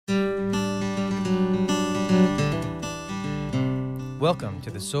Welcome to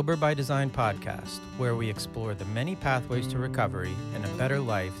the Sober by Design podcast, where we explore the many pathways to recovery and a better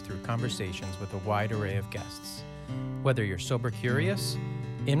life through conversations with a wide array of guests. Whether you're sober curious,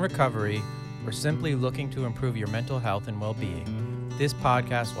 in recovery, or simply looking to improve your mental health and well-being, this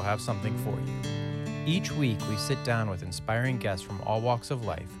podcast will have something for you. Each week, we sit down with inspiring guests from all walks of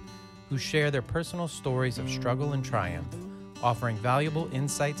life who share their personal stories of struggle and triumph, offering valuable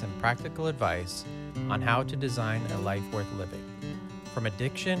insights and practical advice on how to design a life worth living. From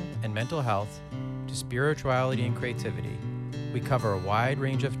addiction and mental health to spirituality and creativity, we cover a wide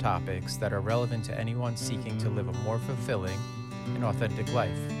range of topics that are relevant to anyone seeking to live a more fulfilling and authentic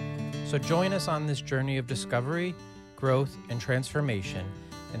life. So join us on this journey of discovery, growth, and transformation,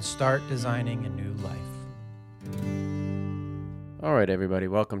 and start designing a new life. All right, everybody,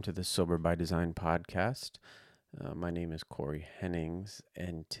 welcome to the Sober by Design podcast. My name is Corey Hennings,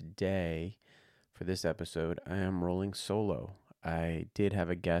 and today, for this episode, I am rolling solo. I did have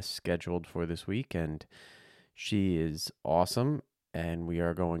a guest scheduled for this week, and she is awesome, and we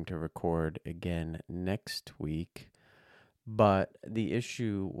are going to record again next week. But the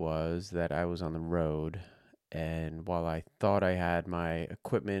issue was that I was on the road, and while I thought I had my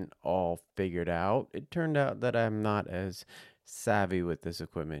equipment all figured out, it turned out that I'm not as savvy with this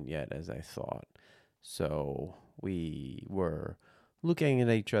equipment yet as I thought. So we were looking at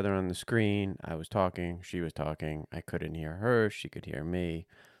each other on the screen. I was talking, she was talking. I couldn't hear her, she could hear me.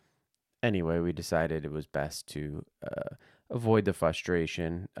 Anyway, we decided it was best to avoid the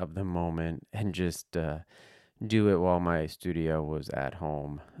frustration of the moment and just do it while my studio was at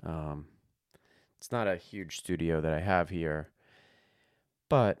home. It's not a huge studio that I have here,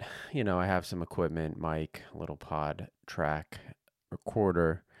 but, I have some equipment, mic, little pod track,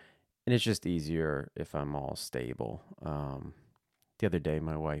 recorder, and it's just easier if I'm all stable. The other day,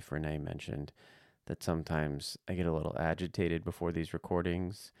 my wife, Renee, mentioned that sometimes I get a little agitated before these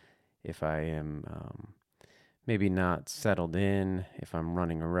recordings. If I am maybe not settled in, if I'm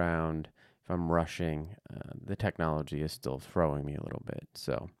running around, if I'm rushing, the technology is still throwing me a little bit.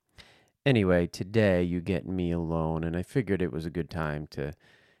 So anyway, today you get me alone, and I figured it was a good time to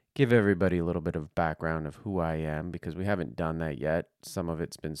give everybody a little bit of background of who I am, because we haven't done that yet. Some of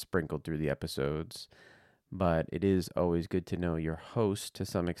it's been sprinkled through the episodes. But it is always good to know your host to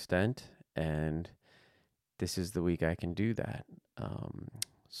some extent, and this is the week I can do that.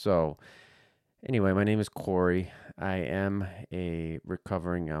 So anyway, my name is Corey. I am a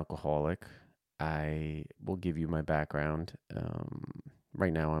recovering alcoholic. I will give you my background.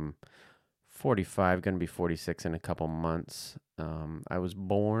 Right now I'm 45, going to be 46 in a couple months. I was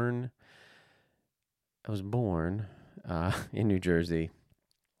born in New Jersey.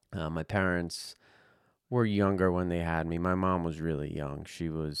 My parents were younger when they had me. My mom was really young. She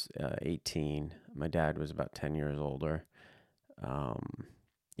was 18. My dad was about 10 years older.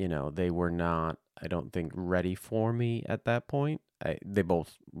 They were not, I don't think, ready for me at that point. They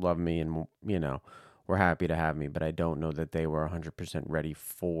both love me and, were happy to have me, but I don't know that they were 100% ready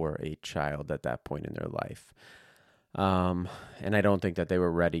for a child at that point in their life. And I don't think that they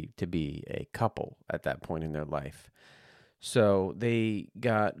were ready to be a couple at that point in their life. So they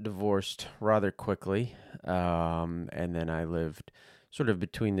got divorced rather quickly, and then I lived sort of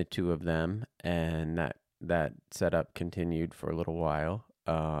between the two of them, and that setup continued for a little while.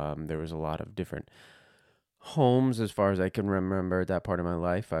 There was a lot of different homes as far as I can remember at that part of my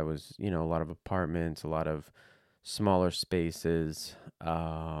life. I was, a lot of apartments, a lot of smaller spaces,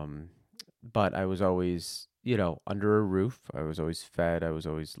 but I was always, under a roof. I was always fed. I was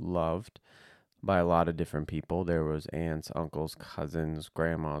always loved by a lot of different people. There was aunts, uncles, cousins,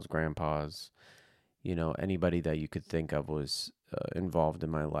 grandmas, grandpas, anybody that you could think of was involved in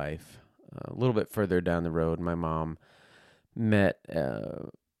my life. A little bit further down the road, my mom met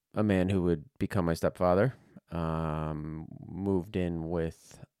a man who would become my stepfather, moved in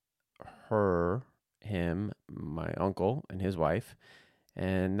with him, my uncle, and his wife.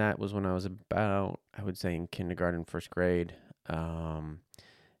 And that was when I was about, I would say, in kindergarten, first grade. And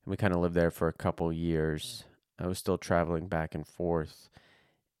we kind of lived there for a couple years. I was still traveling back and forth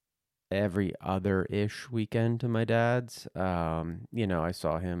every other-ish weekend to my dad's. I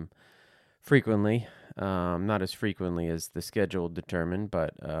saw him frequently, not as frequently as the schedule determined,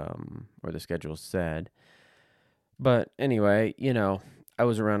 but or the schedule said. But anyway, I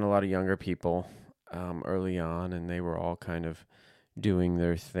was around a lot of younger people early on, and they were all kind of doing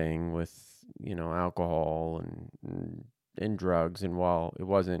their thing with, alcohol and drugs. And while it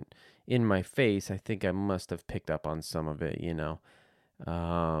wasn't in my face, I think I must have picked up on some of it,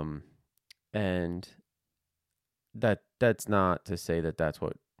 and that's not to say that that's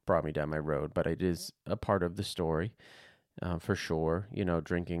what brought me down my road, but it is a part of the story. for sure.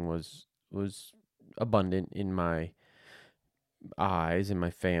 Drinking was abundant in my eyes, in my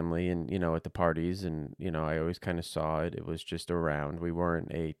family, and at the parties, and I always kind of saw it. It was just around. We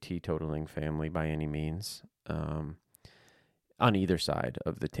weren't a teetotaling family by any means. On either side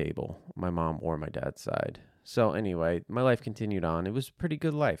of the table, my mom or my dad's side. So anyway, my life continued on. It was a pretty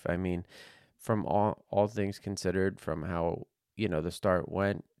good life. I mean, from all things considered, from how the start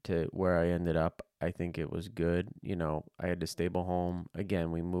went to where I ended up, I think it was good. I had a stable home.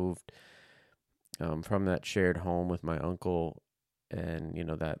 Again, we moved from that shared home with my uncle, and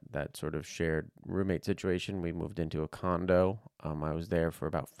that sort of shared roommate situation. We moved into a condo. I was there for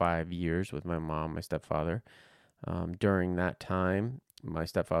about 5 years with my mom, my stepfather. During that time, my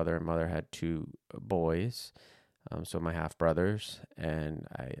stepfather and mother had two boys, so my half brothers, and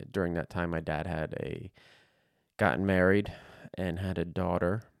during that time, my dad had a gotten married and had a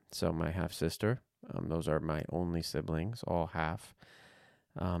daughter, so my half sister. Those are my only siblings, all half.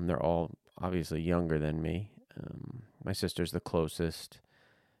 They're all obviously younger than me. My sister's the closest,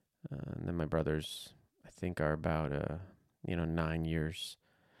 and then my brothers, I think, are about 9 years.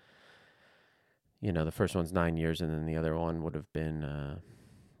 The first one's 9 years, and then the other one would have been a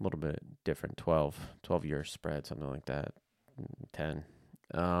little bit different, 12 years spread, something like that, 10.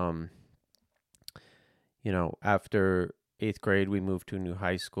 Um, After eighth grade, we moved to a new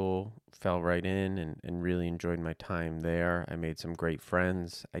high school, fell right in, and really enjoyed my time there. I made some great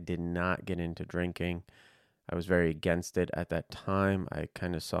friends. I did not get into drinking. I was very against it at that time. I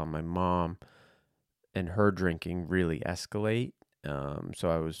kind of saw my mom and her drinking really escalate. So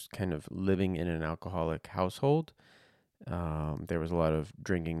I was kind of living in an alcoholic household. There was a lot of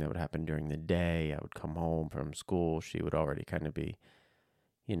drinking that would happen during the day. I would come home from school. She would already kind of be,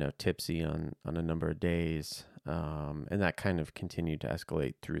 tipsy on a number of days. And that kind of continued to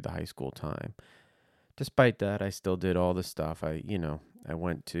escalate through the high school time. Despite that, I still did all the stuff. I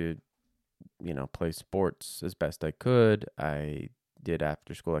went to, play sports as best I could. I did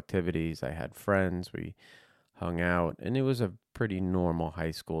after school activities. I had friends. We hung out, and it was a pretty normal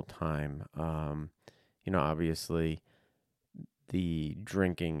high school time. Obviously, the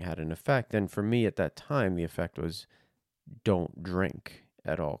drinking had an effect. And for me at that time, the effect was don't drink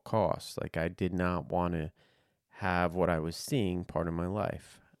at all costs. Like, I did not want to have what I was seeing part of my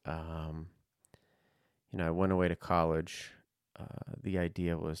life. I went away to college. The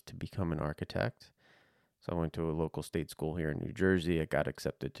idea was to become an architect. So I went to a local state school here in New Jersey. I got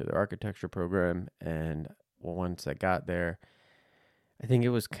accepted to the architecture program. And once I got there, I think it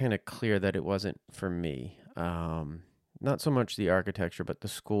was kind of clear that it wasn't for me. Not so much the architecture, but the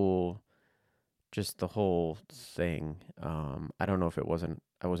school, just the whole thing. I don't know if I wasn't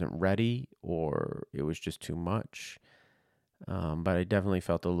ready or it was just too much. But I definitely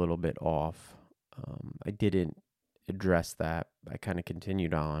felt a little bit off. I didn't address that. I kind of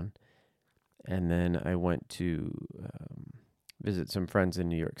continued on. And then I went to visit some friends in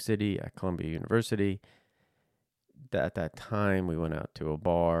New York City at Columbia University. At that time, we went out to a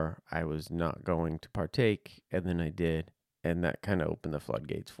bar. I was not going to partake, and then I did. And that kind of opened the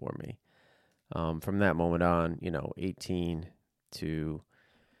floodgates for me. From that moment on, 18 to,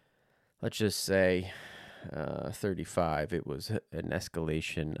 let's just say, 35, it was an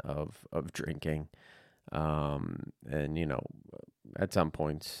escalation of drinking. And, at some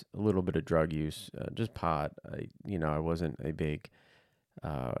points, a little bit of drug use, just pot. I wasn't a big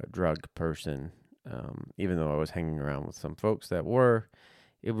drug person, even though I was hanging around with some folks that were.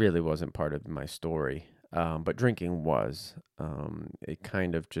 It really wasn't part of my story. But drinking was. It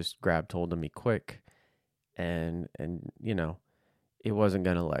kind of just grabbed hold of me quick, and it wasn't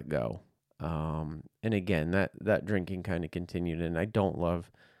gonna let go. And again, that drinking kind of continued, and I don't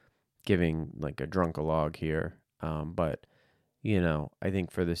love giving like a drunk-a-log here, but I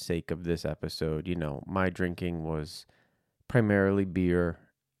think for the sake of this episode, my drinking was primarily beer.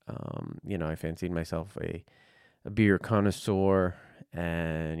 I fancied myself a beer connoisseur,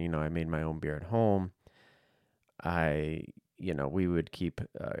 and I made my own beer at home. I we would keep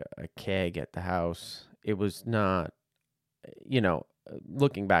a keg at the house. It was not,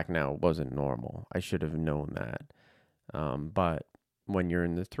 looking back now, it wasn't normal. I should have known that. But when you're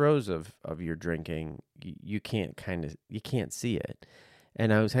in the throes of your drinking, you can't see it.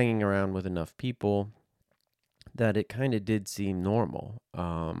 And I was hanging around with enough people that it kind of did seem normal.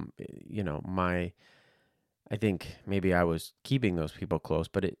 I think maybe I was keeping those people close,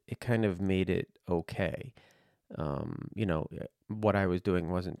 but it kind of made it okay. What I was doing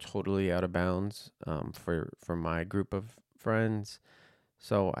wasn't totally out of bounds for my group of friends.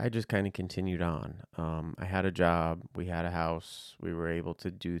 So I just kind of continued on. I had a job, we had a house, we were able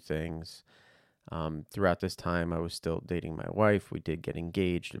to do things. Throughout this time, I was still dating my wife. We did get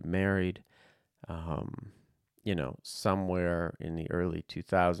engaged and married. Um, somewhere in the early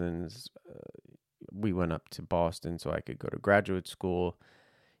 2000s, we went up to Boston so I could go to graduate school.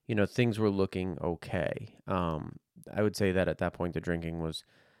 Things were looking okay. I would say that at that point, the drinking was,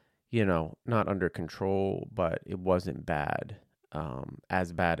 not under control, but it wasn't bad,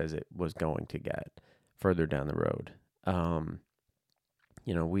 as bad as it was going to get further down the road.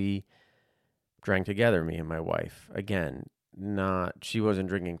 We drank together, me and my wife. Again, she wasn't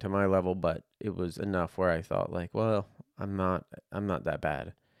drinking to my level, but it was enough where I thought like, well, I'm not that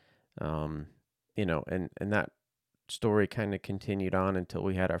bad. Um, and that story kind of continued on until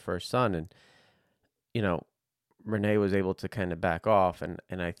we had our first son. And, you know, Renee was able to kind of back off, and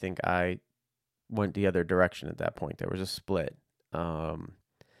I think I went the other direction at that point. There was a split. Um,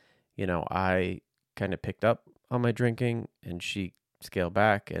 I kind of picked up on my drinking and she scaled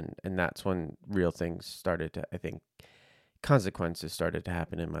back, and that's when real things started to, I think, consequences started to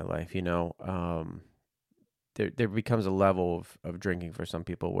happen in my life. There becomes a level of drinking for some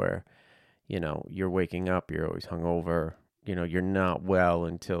people where, you're waking up, you're always hungover, you're not well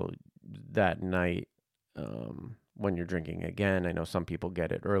until that night, when you're drinking again. I know some people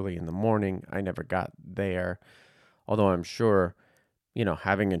get it early in the morning. I never got there, although I'm sure,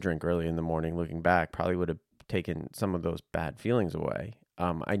 having a drink early in the morning, looking back, probably would have taken some of those bad feelings away.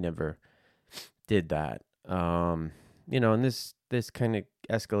 I never did that. And this kind of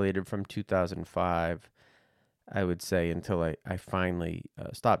escalated from 2005, I would say, until I finally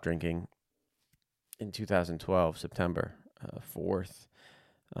stopped drinking in 2012, September 4th.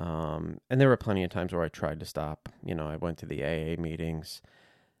 And there were plenty of times where I tried to stop. I went to the AA meetings.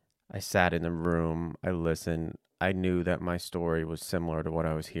 I sat in the room. I listened. I knew that my story was similar to what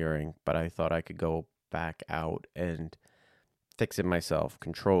I was hearing, but I thought I could go back out and fix it myself,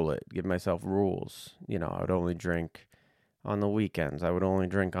 control it, give myself rules. I would only drink on the weekends. I would only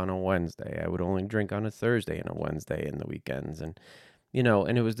drink on a Wednesday. I would only drink on a Thursday and a Wednesday in the weekends. And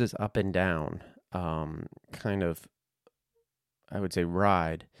it was this up and down, kind of, I would say,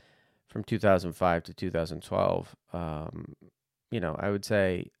 ride from 2005 to 2012. I would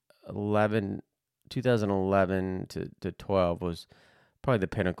say 2011 to 12 was probably the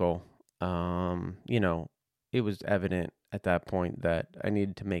pinnacle. It was evident at that point that I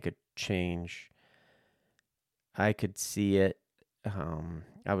needed to make a change. I could see it.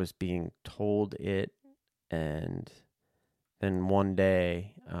 I was being told it. And then one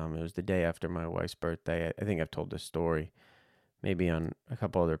day, it was the day after my wife's birthday. I think I've told this story maybe on a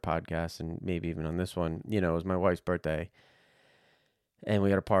couple other podcasts and maybe even on this one. It was my wife's birthday. And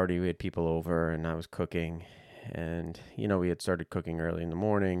we had a party. We had people over, and I was cooking. And, we had started cooking early in the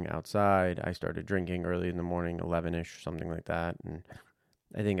morning outside. I started drinking early in the morning, 11-ish, something like that. And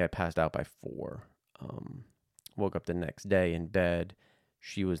I think I passed out by 4. Woke up the next day in bed.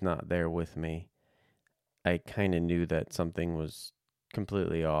 She was not there with me. I kind of knew that something was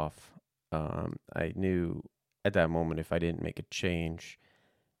completely off. I knew at that moment if I didn't make a change,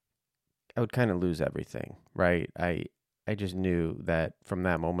 I would kind of lose everything, right? I just knew that from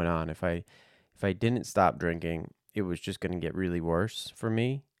that moment on, if I didn't stop drinking, it was just going to get really worse for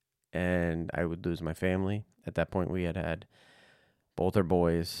me, and I would lose my family. At that point, we had both our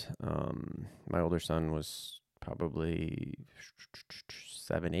boys. My older son was probably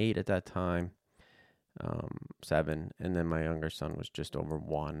 7, 8 at that time, 7, and then my younger son was just over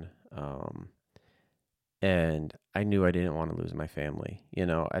 1. And I knew I didn't want to lose my family.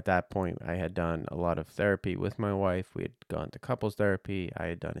 At that point, I had done a lot of therapy with my wife. We had gone to couples therapy. I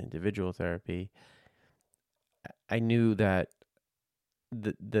had done individual therapy. I knew that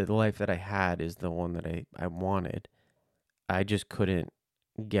the life that I had is the one that I wanted. I just couldn't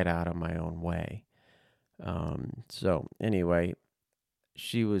get out of my own way. So anyway,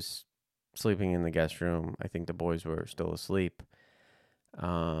 she was sleeping in the guest room. I think the boys were still asleep.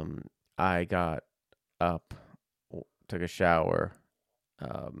 I got up, took a shower.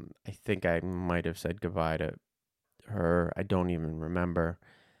 I think I might have said goodbye to her. I don't even remember.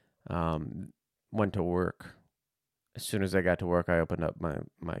 Went to work. As soon as I got to work, I opened up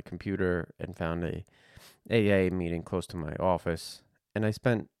my computer and found a AA meeting close to my office, and I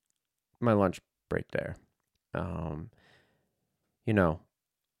spent my lunch break there. You know,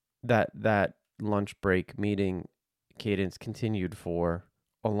 that lunch break meeting cadence continued for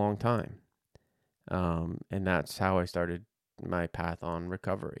a long time. And that's how I started my path on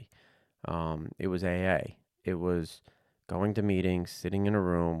recovery. It was AA. It was going to meetings, sitting in a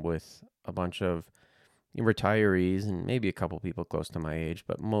room with a bunch of retirees and maybe a couple people close to my age,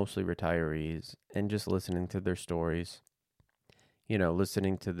 but mostly retirees, and just listening to their stories,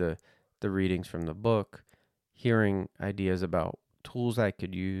 listening to the the readings from the book, hearing ideas about tools I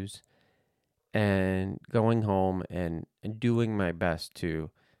could use, and going home and doing my best to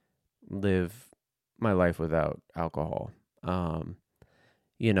live my life without alcohol. Um,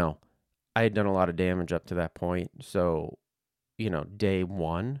 you know, I had done a lot of damage up to that point. So, day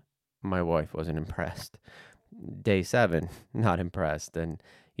one, my wife wasn't impressed. Day seven, not impressed. And,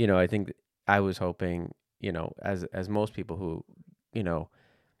 I think I was hoping, as most people who, you know,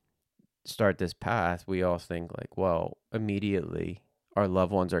 start this path, we all think like, well, immediately our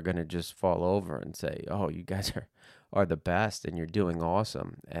loved ones are going to just fall over and say, "Oh, you guys are the best and you're doing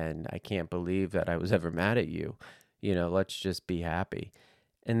awesome. And I can't believe that I was ever mad at you. Let's just be happy."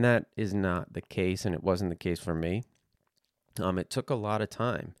 And that is not the case, and it wasn't the case for me. It took a lot of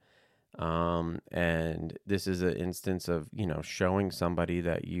time. And this is an instance of, showing somebody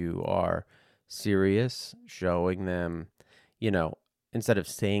that you are serious, showing them, you know, instead of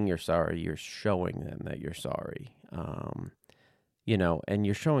saying you're sorry, you're showing them that you're sorry. And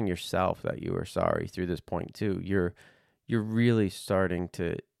you're showing yourself that you are sorry through this point too. You're really starting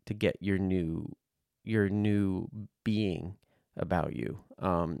to get your new being about you.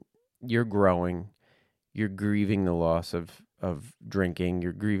 You're growing. You're grieving the loss of drinking.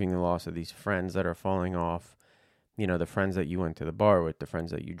 You're grieving the loss of these friends that are falling off. The friends that you went to the bar with, the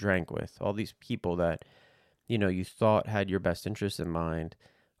friends that you drank with, all these people that, you thought had your best interest in mind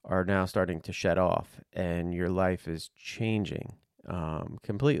are now starting to shed off, and your life is changing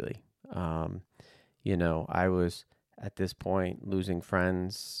completely. I was at this point losing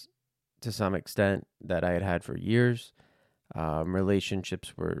friends to some extent that I had had for years.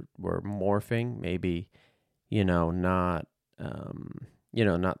 Relationships were morphing, maybe, not,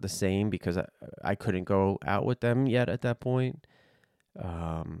 not the same because I couldn't go out with them yet at that point.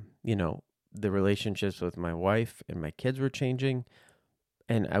 The relationships with my wife and my kids were changing.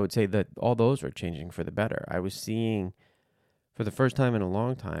 And I would say that all those were changing for the better. I was seeing for the first time in a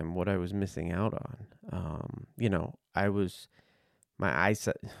long time what I was missing out on. I was my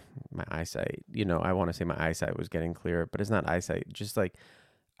eyesight, I want to say my eyesight was getting clearer, but it's not eyesight, just like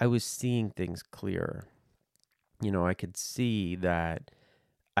I was seeing things clearer. I could see that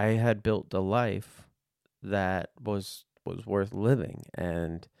I had built a life that was worth living,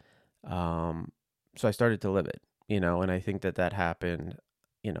 and so I started to live it, and I think that happened.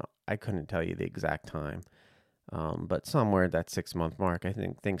 I couldn't tell you the exact time, but somewhere at that 6 month mark, I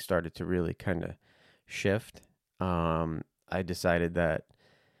think things started to really kind of shift. I decided that,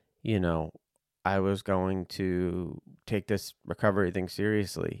 you know, I was going to take this recovery thing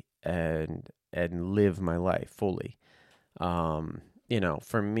seriously and live my life fully.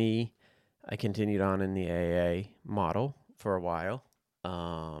 For me, I continued on in the AA model for a while.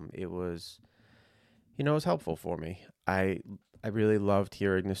 It was helpful for me. I really loved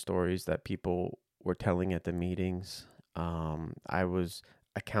hearing the stories that people were telling at the meetings. I was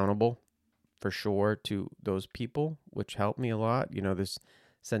accountable for sure to those people, which helped me a lot. This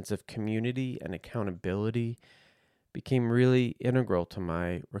sense of community and accountability became really integral to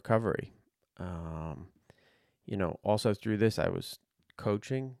my recovery. Also through this, I was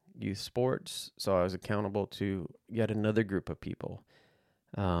coaching youth sports, so I was accountable to yet another group of people.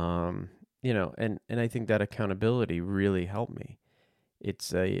 And I think that accountability really helped me.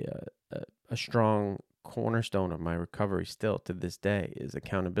 It's a strong cornerstone of my recovery still to this day is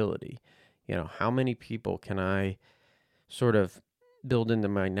accountability. How many people can I sort of build into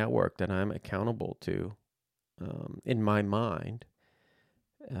my network that I'm accountable to, in my mind,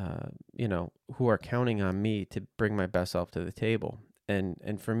 who are counting on me to bring my best self to the table.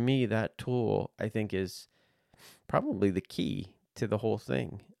 And for me, that tool, I think, is probably the key to the whole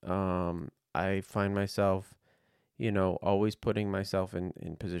thing. I find myself, always putting myself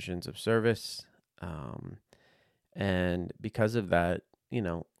in positions of service. And because of that,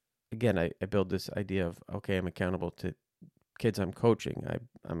 again, I build this idea of, okay, I'm accountable to kids I'm coaching.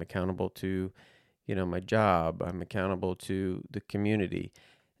 I'm accountable to, my job. I'm accountable to the community.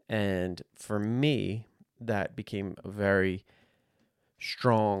 And for me, that became a very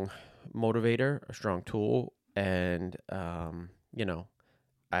strong motivator, a strong tool. And,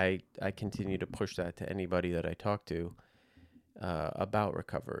 I continue to push that to anybody that I talk to about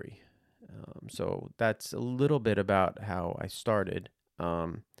recovery. So that's a little bit about how I started,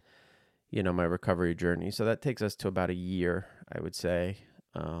 my recovery journey. So that takes us to about a year, I would say.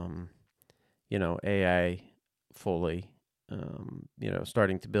 AA fully,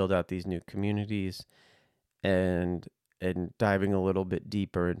 starting to build out these new communities and diving a little bit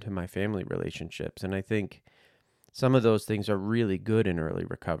deeper into my family relationships. And I think some of those things are really good in early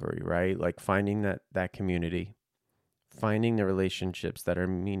recovery, right? Like finding that community, finding the relationships that are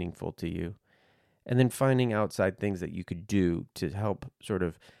meaningful to you, and then finding outside things that you could do to help sort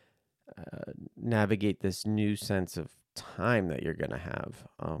of navigate this new sense of time that you're going to have.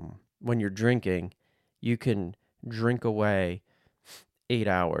 When you're drinking, you can drink away 8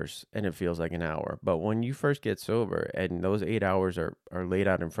 hours and it feels like an hour. But when you first get sober and those 8 hours are laid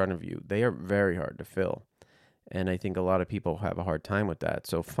out in front of you, they are very hard to fill. And I think a lot of people have a hard time with that.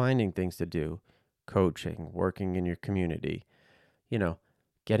 So finding things to do, coaching, working in your community, you know,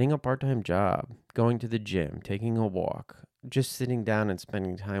 getting a part-time job, going to the gym, taking a walk, just sitting down and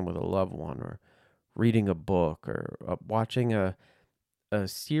spending time with a loved one, or reading a book, or watching a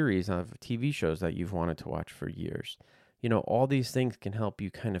series of TV shows that you've wanted to watch for years. All these things can help you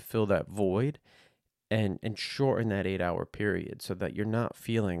kind of fill that void and shorten that 8 hour period so that you're not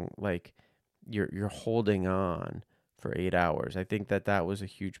feeling like you're holding on for 8 hours. I think that was a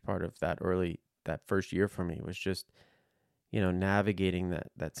huge part of that first year for me, was just, navigating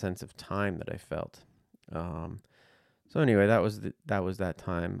that sense of time that I felt. So anyway, that was that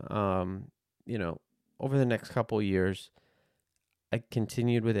time. Over the next couple of years, I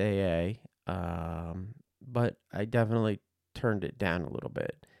continued with AA, but I definitely turned it down a little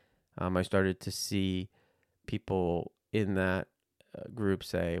bit. I started to see people in that group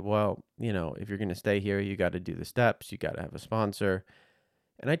say, well, if you're going to stay here, you got to do the steps, you got to have a sponsor.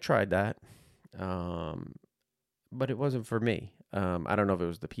 And I tried that, but it wasn't for me. I don't know if it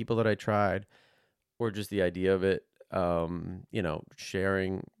was the people that I tried or just the idea of it,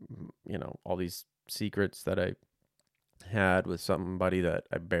 sharing, all these secrets that I had with somebody that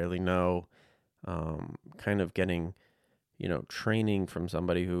I barely know, kind of getting, training from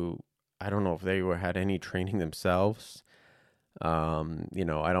somebody who I don't know if they had any training themselves. I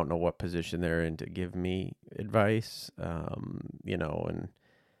don't know what position they're in to give me advice, and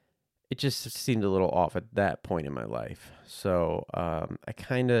it just seemed a little off at that point in my life. So I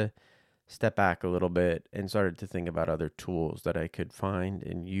kind of stepped back a little bit and started to think about other tools that I could find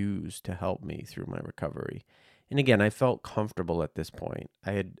and use to help me through my recovery. And again, I felt comfortable at this point.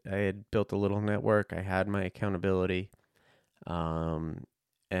 I had built a little network. I had my accountability,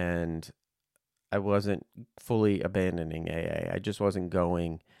 and I wasn't fully abandoning AA. I just wasn't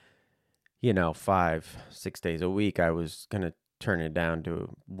going, 5-6 days a week. I was gonna turn it down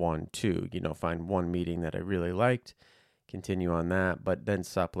to 1-2. Find one meeting that I really liked, continue on that, but then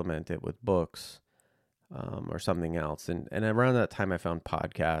supplement it with books, or something else. And around that time, I found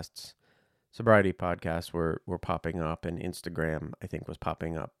podcasts. Sobriety podcasts were popping up, and Instagram, I think, was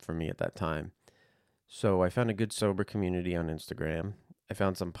popping up for me at that time. So I found a good sober community on Instagram. I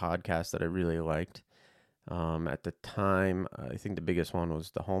found some podcasts that I really liked. At the time, I think the biggest one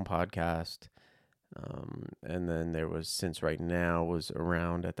was the Home Podcast. And then there was Since Right Now was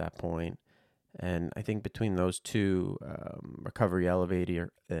around at that point. And I think between those two, Recovery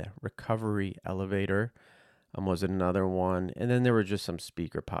Elevator was another one. And then there were just some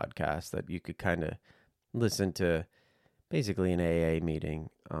speaker podcasts that you could kind of listen to, basically an AA meeting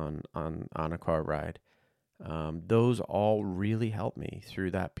on a car ride. Those all really helped me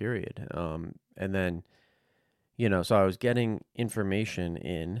through that period. And then, so I was getting information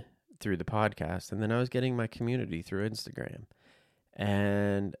in through the podcast, and then I was getting my community through Instagram.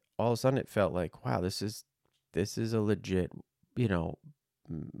 And all of a sudden it felt like, wow, this is a legit,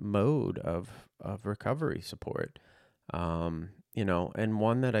 mode of recovery support. And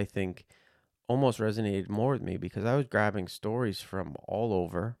one that I think almost resonated more with me because I was grabbing stories from all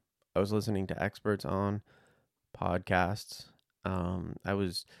over. I was listening to experts on podcasts. I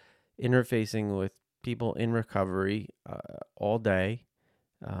was interfacing with people in recovery all day.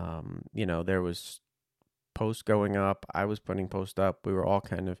 There was posts going up. I was putting posts up. We were all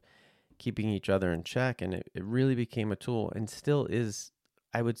kind of keeping each other in check, and it really became a tool, and still is,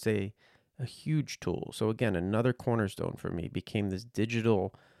 I would say, a huge tool. So again, another cornerstone for me became this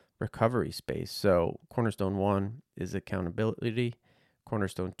digital recovery space. So cornerstone 1 is accountability.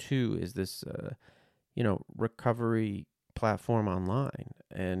 Cornerstone 2 is this, recovery platform online.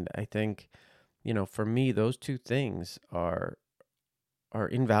 And I think, for me, those two things are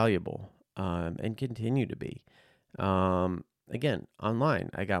invaluable, and continue to be. Again, online,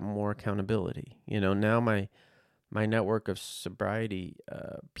 I got more accountability. Now my network of sobriety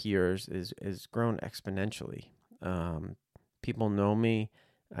peers is grown exponentially. People know me.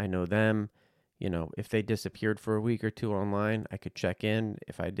 I know them. If they disappeared for a week or two online, I could check in.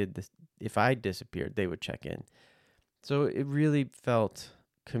 If I disappeared, they would check in. So it really felt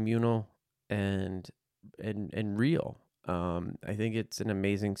communal and real. I think it's an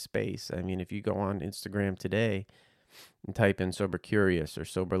amazing space. I mean, if you go on Instagram today and type in sober curious or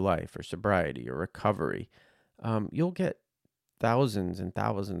sober life or sobriety or recovery, you'll get thousands and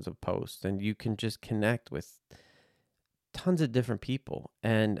thousands of posts, and you can just connect with tons of different people.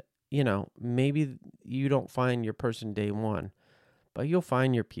 And, maybe you don't find your person day one, but you'll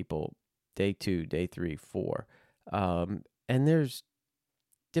find your people day two, day three, four. And there's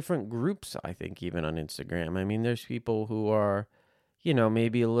different groups, I think, even on Instagram. I mean, there's people who are,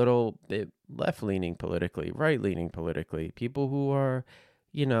 maybe a little bit left leaning politically, right leaning politically, people who are,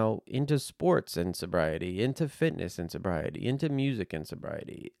 into sports and sobriety, into fitness and sobriety, into music and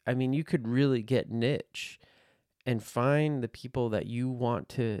sobriety. I mean, you could really get niche and find the people that you want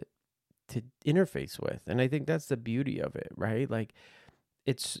to interface with. And I think that's the beauty of it, right? Like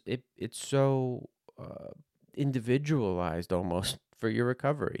it's so individualized almost for your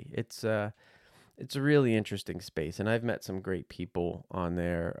recovery. It's a really interesting space, and I've met some great people on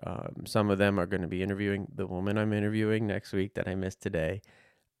there. Some of them are going to be interviewing the woman I'm interviewing next week that I missed today.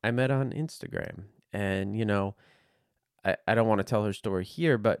 I met on Instagram, and I don't want to tell her story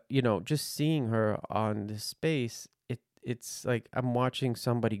here, but just seeing her on this space, it's like I'm watching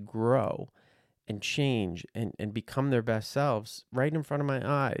somebody grow and change and become their best selves right in front of my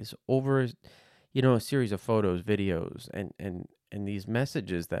eyes over a series of photos, videos, and these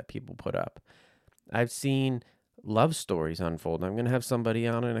messages that people put up. I've seen love stories unfold. I'm going to have somebody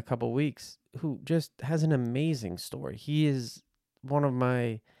on in a couple weeks who just has an amazing story. He is one of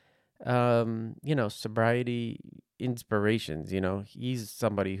my sobriety inspirations. He's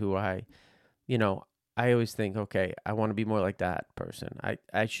somebody who I always think, okay, I want to be more like that person.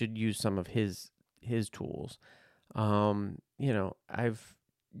 I should use some of his tools.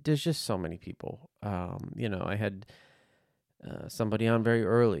 There's just so many people. I had somebody on very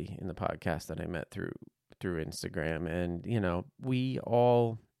early in the podcast that I met through Instagram, and we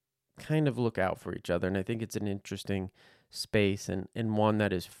all kind of look out for each other, and I think it's an interesting space and one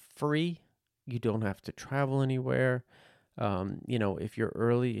that is free. You don't have to travel anywhere. If you're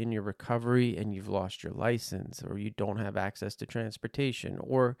early in your recovery and you've lost your license, or you don't have access to transportation,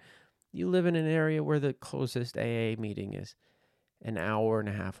 or you live in an area where the closest AA meeting is an hour and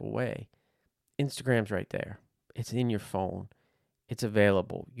a half away, Instagram's right there. It's in your phone. It's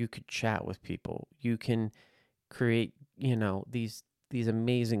available. You could chat with people. You can create, these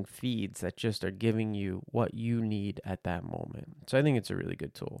amazing feeds that just are giving you what you need at that moment. So I think it's a really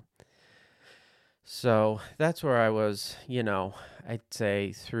good tool. So that's where I was, I'd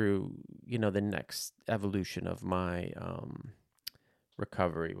say through, the next evolution of my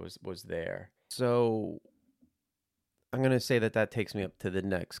recovery was there. So I'm going to say that takes me up to the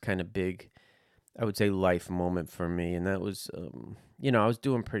next kind of big, I would say, life moment for me. And that was, I was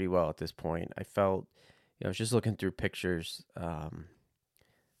doing pretty well at this point. I felt, I was just looking through pictures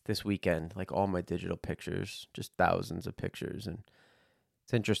this weekend, like all my digital pictures, just thousands of pictures. And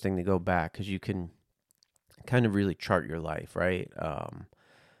it's interesting to go back because you can kind of really chart your life, right? I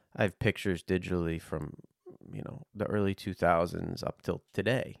have pictures digitally from, the early 2000s up till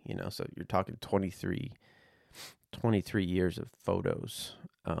today, so you're talking 23 years of photos,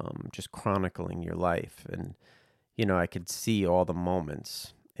 just chronicling your life. And, I could see all the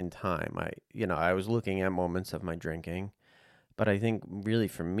moments in time. I was looking at moments of my drinking, but I think really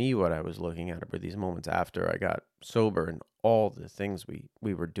for me, what I was looking at were these moments after I got sober and all the things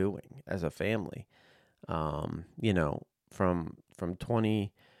we were doing as a family. From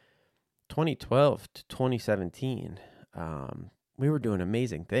 2012 to 2017, we were doing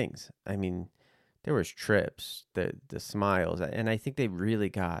amazing things. I mean, there was trips, the smiles, and I think they really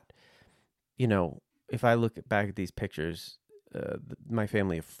got, if I look back at these pictures, my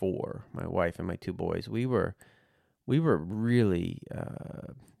family of four, my wife and my two boys, we were really,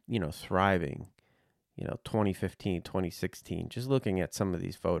 thriving, 2015, 2016, just looking at some of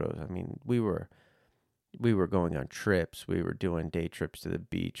these photos. I mean, we were going on trips. We were doing day trips to the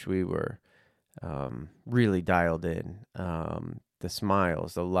beach. We were really dialed in. The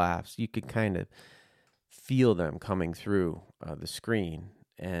smiles, the laughs, you could kind of feel them coming through the screen.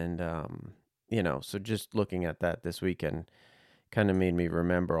 And, so just looking at that this weekend kind of made me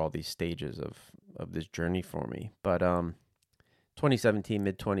remember all these stages of this journey for me. But 2017,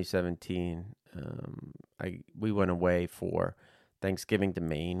 mid 2017, we went away for Thanksgiving to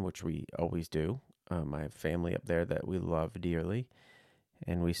Maine, which we always do. I have family up there that we love dearly,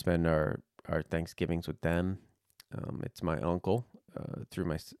 and we spend our Thanksgivings with them. It's my uncle through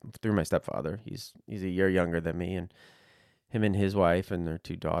my stepfather. He's a year younger than me, and him and his wife and their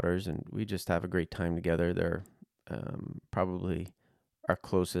two daughters, and we just have a great time together. They're probably our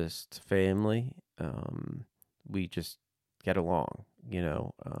closest family. We just get along,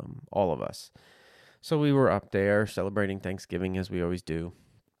 all of us. So we were up there celebrating Thanksgiving as we always do.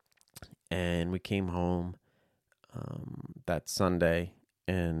 And we came home that Sunday.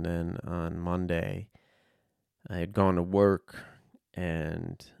 And then on Monday, I had gone to work,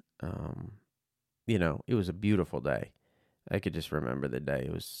 and, it was a beautiful day. I could just remember the day.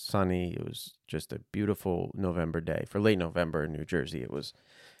 It was sunny. It was just a beautiful November day. For late November in New Jersey, it was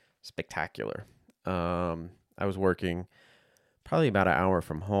spectacular. I was working probably about an hour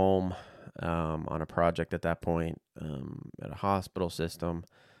from home on a project at that point at a hospital system.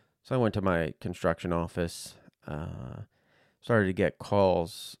 So I went to my construction office, started to get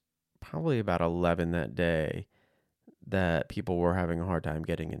calls probably about 11 that day that people were having a hard time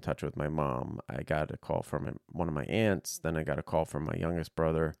getting in touch with my mom. I got a call from one of my aunts. Then I got a call from my youngest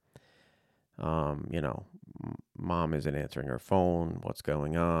brother. Mom isn't answering her phone. What's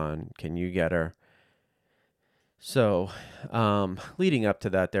going on? Can you get her? So, leading up to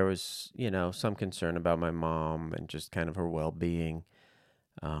that, there was, some concern about my mom and just kind of her well-being.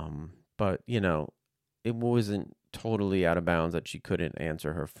 But, it wasn't totally out of bounds that she couldn't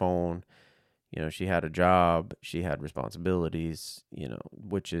answer her phone. She had a job, she had responsibilities,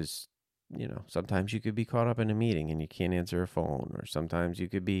 which is, sometimes you could be caught up in a meeting and you can't answer a phone, or sometimes you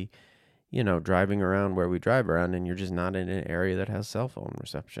could be, driving around where we drive around and you're just not in an area that has cell phone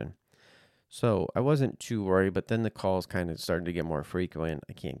reception. So I wasn't too worried, but then the calls kind of started to get more frequent.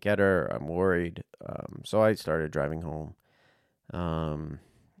 I can't get her. I'm worried. So I started driving home.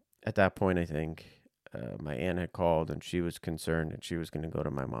 At that point, I think my aunt had called and she was concerned and she was going to go to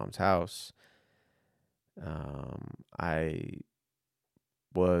my mom's house. I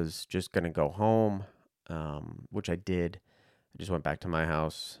was just going to go home, which I did. I just went back to my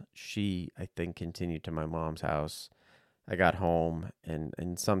house. She, I think, continued to my mom's house. I got home,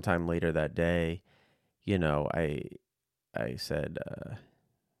 and sometime later that day, I said,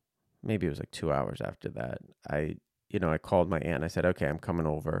 maybe it was like 2 hours after that, I called my aunt. I said, okay, I'm coming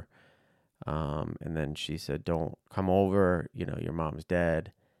over. And then she said, don't come over. Your mom's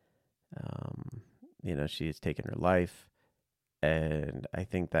dead. She has taken her life. And I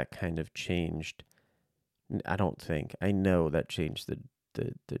think that kind of changed. I know that changed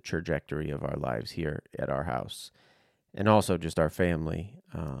the trajectory of our lives here at our house. And also just our family,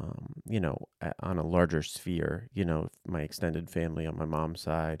 on a larger sphere, my extended family on my mom's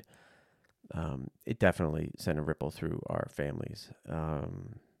side, it definitely sent a ripple through our families.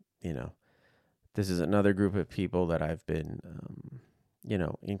 This is another group of people that I've been,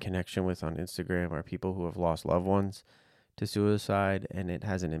 in connection with on Instagram, are people who have lost loved ones to suicide, and it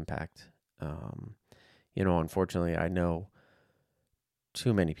has an impact. Unfortunately, I know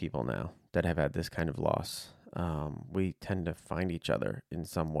too many people now that have had this kind of loss. We tend to find each other in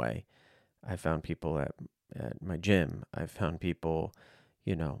some way. I found people at my gym. I found people,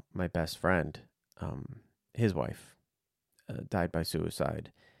 my best friend, his wife died by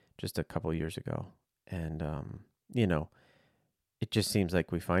suicide just a couple years ago. And, it just seems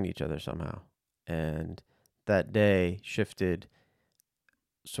like we find each other somehow. And that day shifted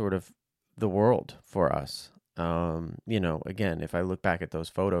sort of the world for us. Again, if I look back at those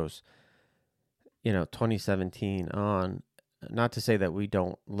photos, 2017 on, not to say that we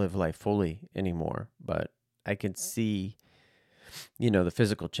don't live life fully anymore, but I can see, the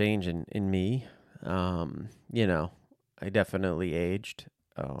physical change in me. I definitely aged.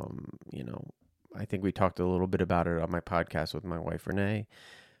 I think we talked a little bit about it on my podcast with my wife, Renee,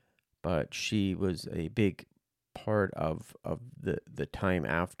 but she was a big part of the time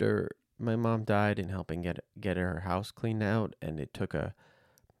after my mom died and helping get her house cleaned out. And it took a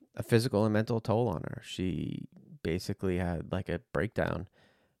physical and mental toll on her. She basically had like a breakdown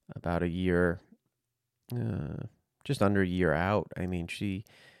about a year, just under a year out. I mean, she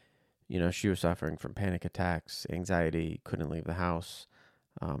was suffering from panic attacks, anxiety, couldn't leave the house.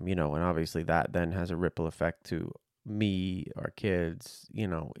 And obviously that then has a ripple effect to me, our kids.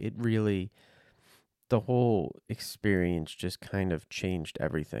 It really, the whole experience just kind of changed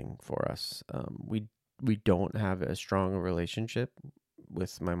everything for us. We don't have as strong a relationship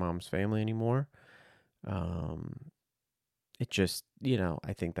with my mom's family anymore. It just,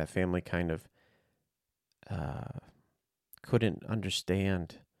 I think that family kind of couldn't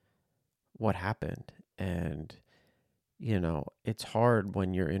understand what happened. And, it's hard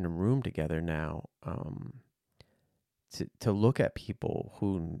when you're in a room together now to look at people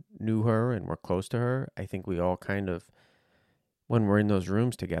who knew her and were close to her. I think we all kind of, when we're in those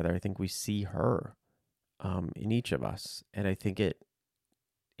rooms together, I think we see her in each of us. And I think it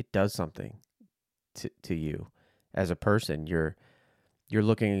does something to you as a person. You're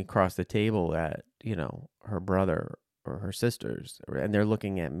looking across the table at, her brother or her sisters, and they're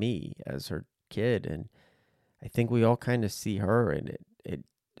looking at me as her kid. And I think we all kind of see her, and it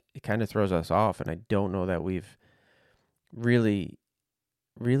kind of throws us off. And I don't know that we've really,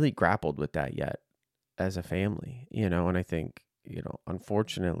 really grappled with that yet as a family, and I think,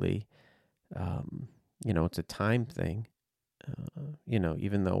 unfortunately, um, it's a time thing,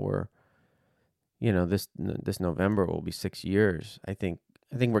 even though this November will be 6 years. I think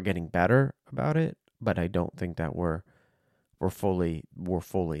we're getting better about it, but I don't think that we're fully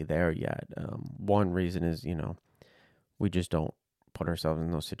there yet. One reason is, we just don't put ourselves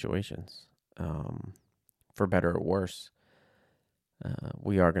in those situations, for better or worse.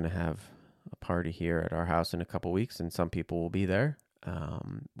 We are going to have a party here at our house in a couple weeks, and some people will be there,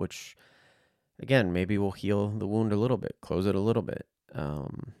 which, again, maybe will heal the wound a little bit, close it a little bit.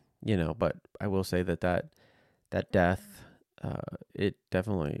 But I will say that death, it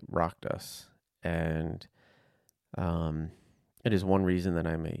definitely rocked us, and it is one reason that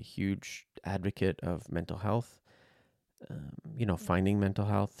I'm a huge advocate of mental health. Finding mental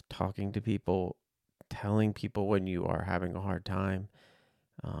health, talking to people, telling people when you are having a hard time.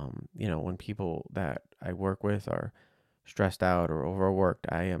 When people that I work with are stressed out or overworked,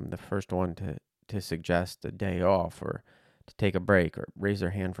 I am the first one to suggest a day off or to take a break or raise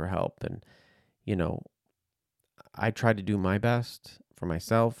their hand for help. And, you know, I try to do my best for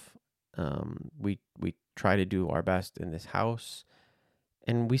myself. We try to do our best in this house,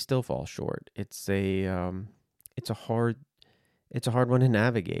 and we still fall short. It's a hard one to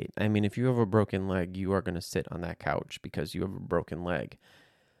navigate. I mean, if you have a broken leg, you are going to sit on that couch because you have a broken leg.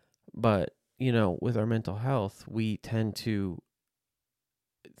 But, with our mental health, we tend to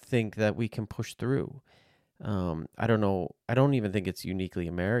think that we can push through. I don't know. I don't even think it's uniquely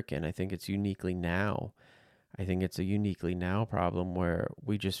American. I think it's uniquely now. I think it's a uniquely now problem where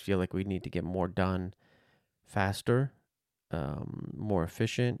we just feel like we need to get more done faster, more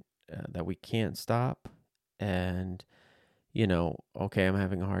efficient, that we can't stop. And, okay, I'm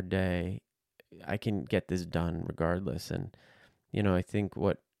having a hard day. I can get this done regardless. And, I think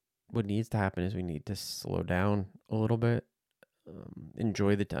what needs to happen is we need to slow down a little bit,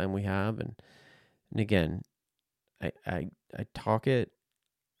 enjoy the time we have. And again, I talk it,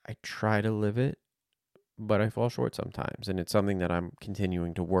 I try to live it, but I fall short sometimes. And it's something that I'm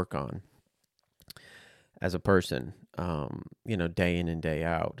continuing to work on as a person, day in and day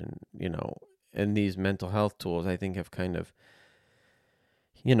out. And these mental health tools, I think, have kind of,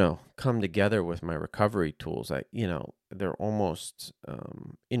 come together with my recovery tools. They're almost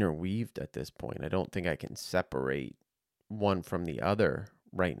interweaved at this point. I don't think I can separate one from the other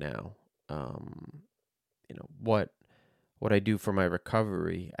right now. Um, what I do for my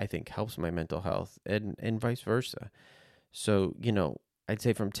recovery, I think helps my mental health, and vice versa. So, I'd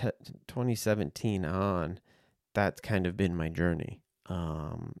say from 2017 on, that's kind of been my journey.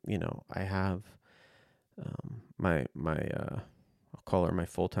 I have my I'll call her my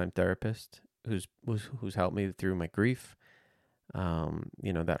full-time therapist who's helped me through my grief.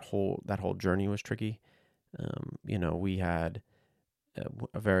 That whole journey was tricky. We had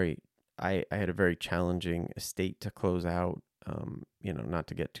a very I had a very challenging estate to close out. Not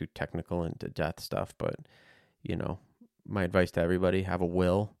to get too technical into death stuff, but you know, my advice to everybody: have a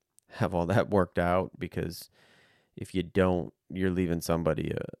will, have all that worked out, because if you don't, you're leaving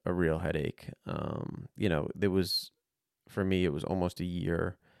somebody a real headache. There was for me, it was almost a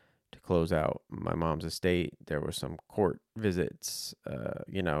year to close out my mom's estate. There were some court visits. I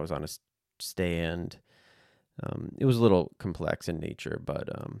was on a stand. It was a little complex in nature, but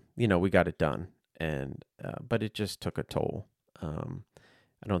we got it done, and but it just took a toll.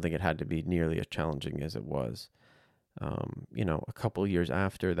 I don't think it had to be nearly as challenging as it was. A couple years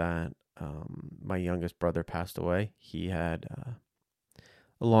after that, my youngest brother passed away. He had a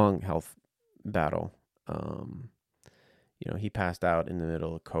long health battle. He passed out in the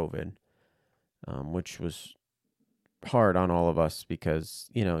middle of COVID, which was hard on all of us because,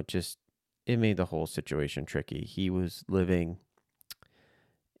 it made the whole situation tricky. He was living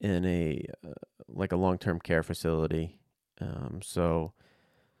in like a long-term care facility. So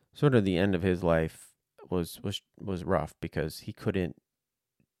sort of the end of his life was rough because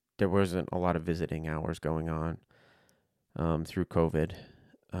there wasn't a lot of visiting hours going on, through COVID.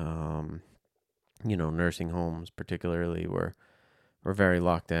 Nursing homes particularly were very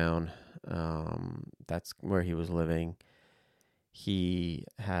locked down. That's where he was living. He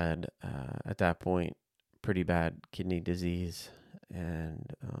had, at that point, pretty bad kidney disease,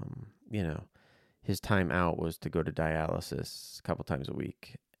 and his time out was to go to dialysis a couple times a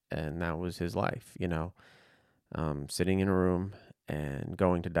week, and that was his life. Sitting in a room and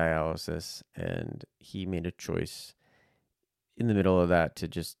going to dialysis, and he made a choice in the middle of that to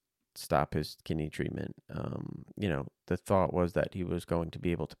just stop his kidney treatment. The thought was that he was going to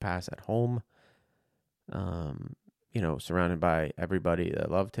be able to pass at home. surrounded by everybody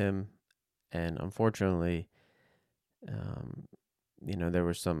that loved him. And unfortunately, um, there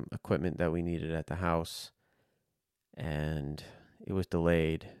was some equipment that we needed at the house, and it was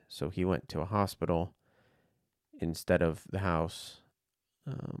delayed. So he went to a hospital instead of the house,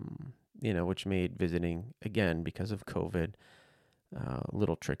 which made visiting, again, because of COVID, a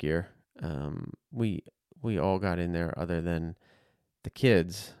little trickier. We all got in there other than the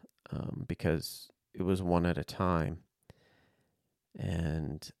kids, because it was one at a time,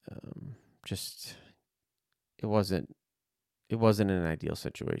 and just it wasn't an ideal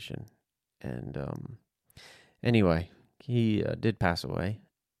situation. And anyway, he did pass away,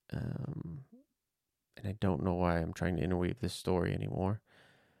 and I don't know why I'm trying to interweave this story anymore,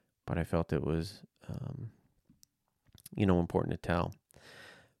 but I felt it was important to tell.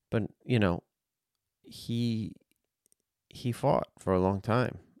 But he fought for a long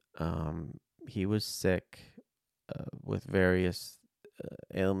time. He was sick with various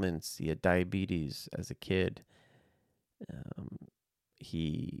ailments. He had diabetes as a kid.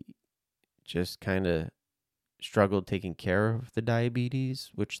 He just kind of struggled taking care of the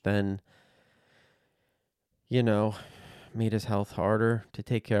diabetes, which then, made his health harder to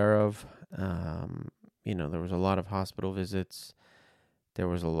take care of. There was a lot of hospital visits. There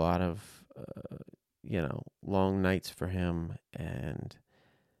was a lot of, long nights for him. And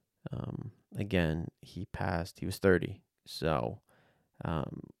again, he passed. He was 30. So a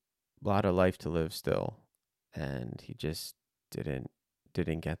lot of life to live still. And he just didn't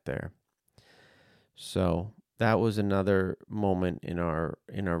get there. So that was another moment in our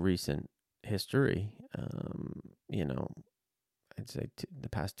recent history. I'd say the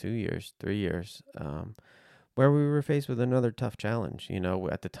past 2 years, 3 years, where we were faced with another tough challenge.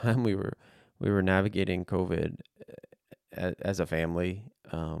 At the time we were navigating COVID as a family,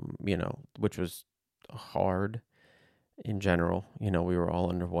 which was hard in general. We were all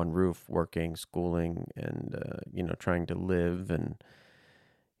under one roof, working, schooling, and trying to live, and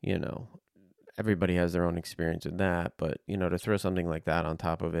everybody has their own experience with that. But to throw something like that on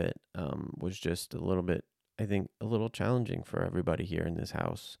top of it was just a little bit, I think, a little challenging for everybody here in this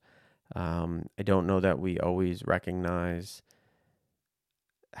house. I don't know that we always recognize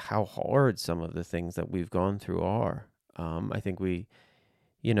how hard some of the things that we've gone through are. I think I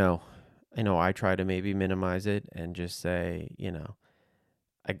know I try to maybe minimize it and just say,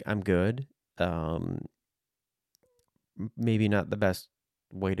 I'm good. Maybe not the best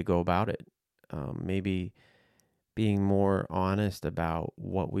way to go about it. Maybe being more honest about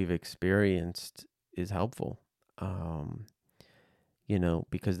what we've experienced is helpful.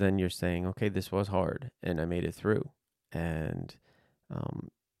 Because then you're saying, okay, this was hard and I made it through. And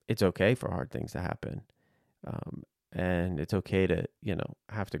it's okay for hard things to happen. And it's okay to,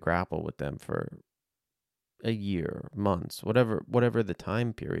 have to grapple with them for a year, months, whatever the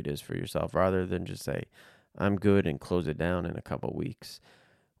time period is for yourself, rather than just say, I'm good and close it down in a couple weeks,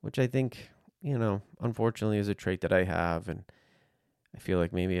 which I think, unfortunately is a trait that I have. And I feel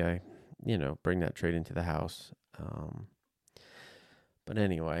like maybe I, bring that trait into the house. But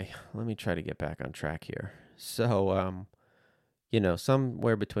anyway, let me try to get back on track here. So,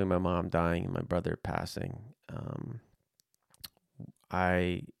 somewhere between my mom dying and my brother passing,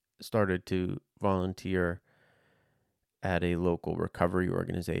 I started to volunteer at a local recovery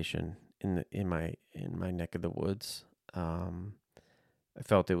organization in my neck of the woods. I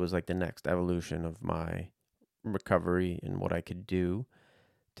felt it was like the next evolution of my recovery and what I could do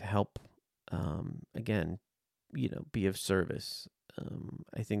to help, again, be of service.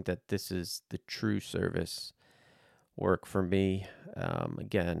 I think that this is the true service work for me.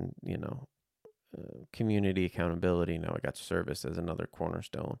 Again, community accountability. Now I got service as another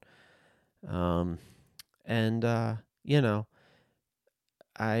cornerstone. And I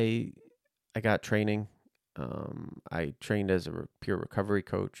got training. I trained as a peer recovery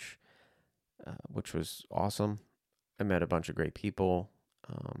coach, which was awesome. I met a bunch of great people.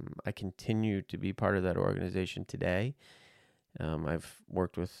 I continue to be part of that organization today. I've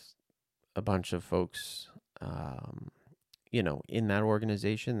worked with a bunch of folks, in that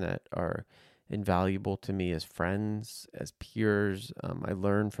organization that are invaluable to me as friends, as peers. I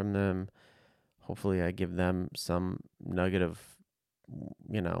learn from them. Hopefully I give them some nugget of,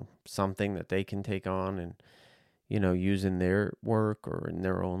 something that they can take on and, use in their work or in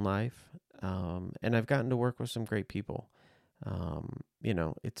their own life. And I've gotten to work with some great people.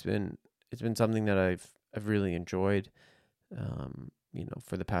 It's been something that I've really enjoyed,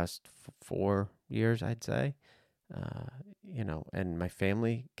 for the past 4 years, I'd say. And my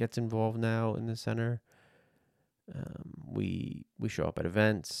family gets involved now in the center. We show up at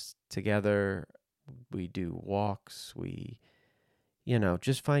events together. We do walks. We,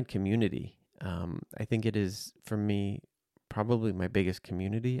 just find community. I think it is, for me, probably my biggest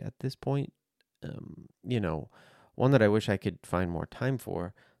community at this point. Um, you know, One that I wish I could find more time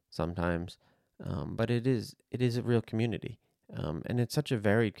for sometimes. But it is a real community. And it's such a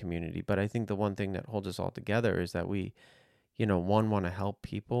varied community. But I think the one thing that holds us all together is that we, one, want to help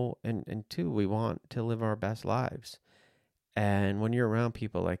people, and two, we want to live our best lives. And when you're around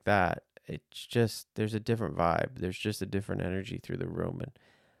people like that, it's just, there's a different vibe. There's just a different energy through the room. And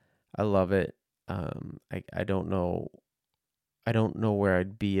I love it. I don't know. I don't know where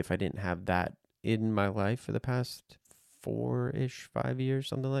I'd be if I didn't have that in my life for the past 5 years,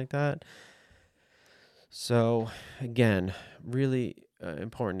 something like that. So again, really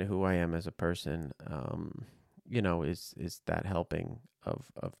important to who I am as a person. Is that helping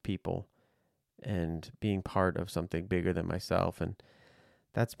of people and being part of something bigger than myself. And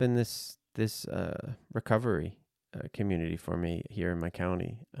that's been this recovery community for me here in my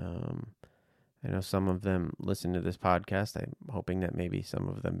county. I know some of them listen to this podcast. I'm hoping that maybe some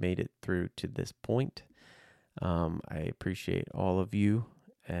of them made it through to this point. I appreciate all of you,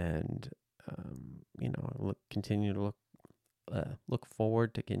 and continue to look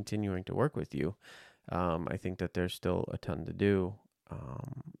forward to continuing to work with you. I think that there's still a ton to do,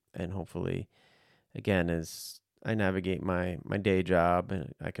 and hopefully, again, as I navigate my day job,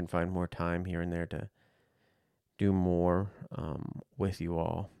 and I can find more time here and there to do more with you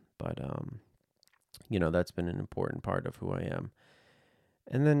all. But that's been an important part of who I am.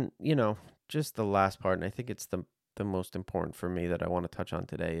 And then, just the last part, and I think it's the most important for me that I want to touch on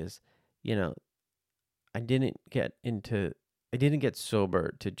today is, you know, I didn't get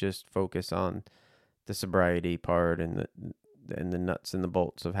sober to just focus on the sobriety part and the nuts and the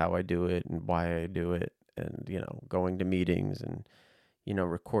bolts of how I do it and why I do it, and going to meetings and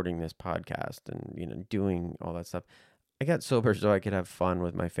recording this podcast and doing all that stuff. I got sober so I could have fun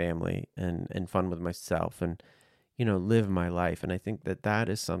with my family and fun with myself and live my life. And I think that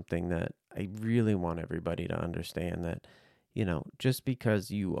is something that I really want everybody to understand, that just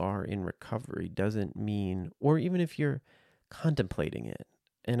because you are in recovery doesn't mean, or even if you're contemplating it.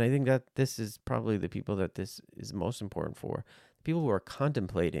 And I think that this is probably the people that this is most important for. People who are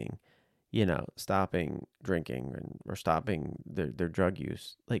contemplating, stopping drinking or stopping their drug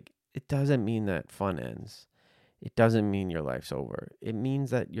use. Like, it doesn't mean that fun ends. It doesn't mean your life's over. It means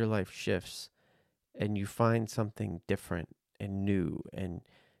that your life shifts and you find something different and new, and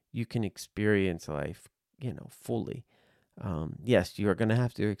you can experience life, fully. Yes, you are going to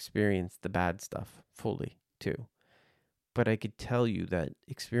have to experience the bad stuff fully too. But I could tell you that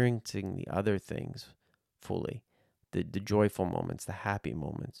experiencing the other things fully, the joyful moments, the happy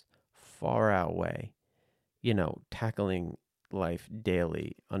moments, far outweigh, tackling life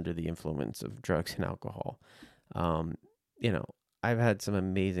daily under the influence of drugs and alcohol. Um, you know, I've had some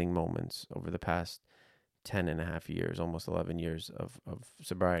amazing moments over the past 10 and a half years, almost 11 years of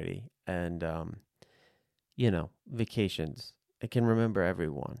sobriety. And, vacations. I can remember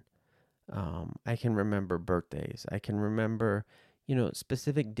everyone. I can remember birthdays. I can remember,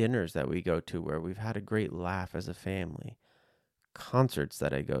 specific dinners that we go to where we've had a great laugh as a family. Concerts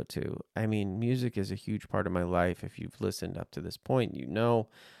that I go to. I mean, music is a huge part of my life. If you've listened up to this point,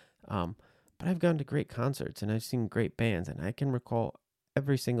 but I've gone to great concerts and I've seen great bands, and I can recall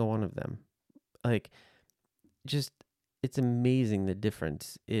every single one of them. Like, just, it's amazing the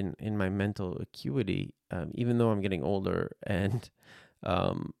difference in my mental acuity, even though I'm getting older and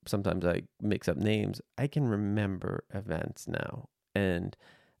sometimes I mix up names. I can remember events now, and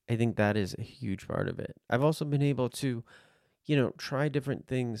I think that is a huge part of it. I've also been able to try different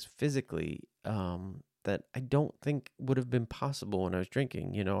things physically that I don't think would have been possible when I was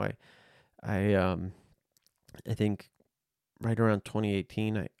drinking. I think right around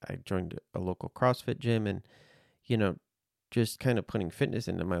 2018, I joined a local CrossFit gym, and you know, just kind of putting fitness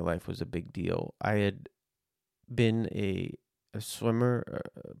into my life was a big deal. I had been a swimmer,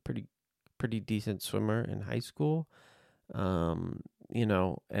 a pretty decent swimmer in high school. And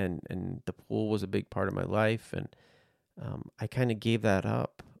the pool was a big part of my life, and I kind of gave that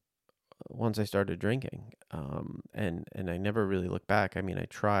up once I started drinking. And I never really looked back. I mean, I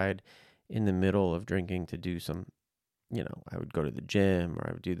tried in the middle of drinking to do some, I would go to the gym or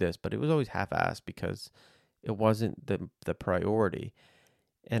I would do this, but it was always half-assed because it wasn't the priority.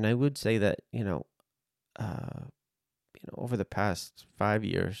 And I would say that, over the past 5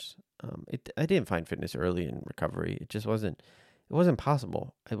 years, I didn't find fitness early in recovery. It wasn't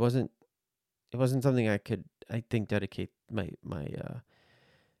possible. It wasn't something I could, I think, dedicate my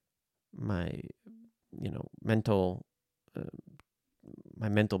mental, uh, my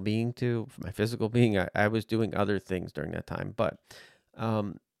mental being too, for my physical being. I was doing other things during that time. But,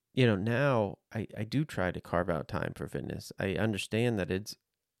 um, now I do try to carve out time for fitness. I understand that it's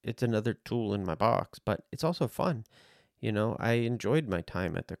another tool in my box, but it's also fun. I enjoyed my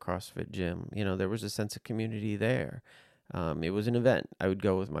time at the CrossFit gym. There was a sense of community there. It was an event. I would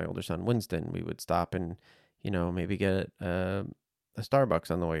go with my older son, Winston. We would stop and, maybe get a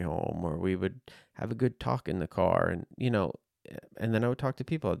Starbucks on the way home, or we would have a good talk in the car. And then I would talk to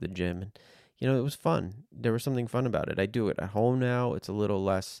people at the gym. And, it was fun. There was something fun about it. I do it at home now. It's a little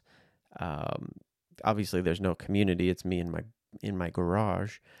less, um, obviously there's no community. It's me in my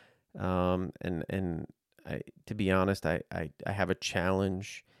garage. And to be honest, I have a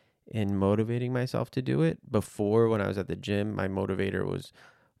challenge in motivating myself to do it. Before, when I was at the gym, my motivator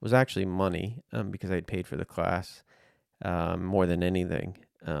was actually money, because I had paid for the class, more than anything.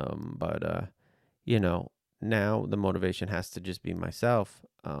 But now the motivation has to just be myself.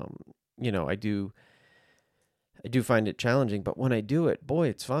 I do find it challenging, but when I do it, boy,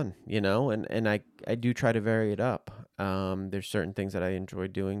 it's fun, and I do try to vary it up. There's certain things that I enjoy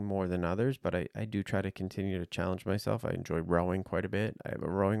doing more than others, but I do try to continue to challenge myself. I enjoy rowing quite a bit. I have a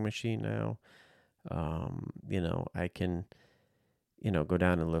rowing machine now. I can, go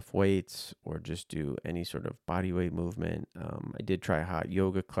down and lift weights or just do any sort of body weight movement. I did try a hot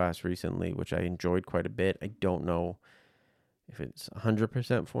yoga class recently, which I enjoyed quite a bit. I don't know if it's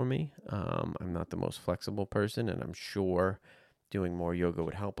 100% for me. I'm not the most flexible person, and I'm sure doing more yoga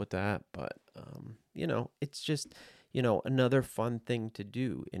would help with that. But it's just another fun thing to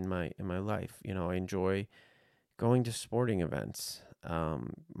do in my life. I enjoy going to sporting events.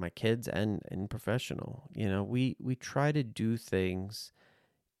 My kids and professional. We try to do things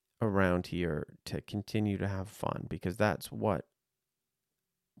around here to continue to have fun, because that's what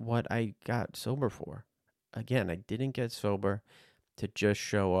I got sober for. Again, I didn't get sober to just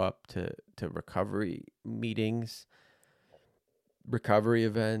show up to recovery meetings, recovery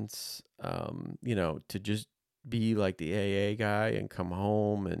events, to just be like the AA guy and come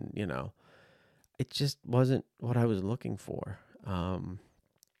home. And, it just wasn't what I was looking for.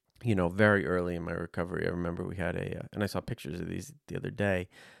 Very early in my recovery, I remember we had and I saw pictures of these the other day.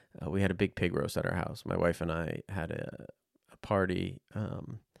 We had a big pig roast at our house. My wife and I had a party.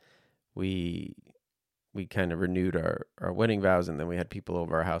 We kind of renewed our wedding vows, and then we had people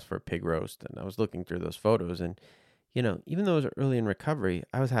over our house for a pig roast. And I was looking through those photos, and, even though it was early in recovery,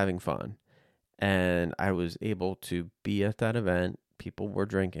 I was having fun, and I was able to be at that event. People were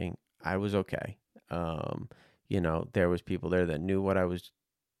drinking. I was okay. There was people there that knew what I was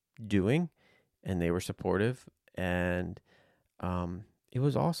doing, and they were supportive, and, it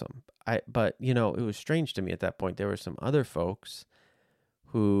was awesome. But it was strange to me at that point. There were some other folks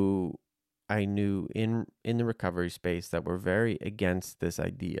who I knew in the recovery space that were very against this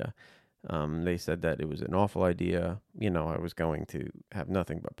idea. They said that it was an awful idea. I was going to have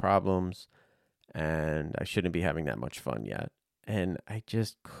nothing but problems, and I shouldn't be having that much fun yet. And I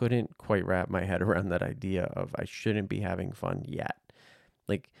just couldn't quite wrap my head around that idea of I shouldn't be having fun yet.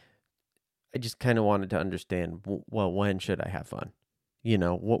 Like, I just kind of wanted to understand, well, when should I have fun?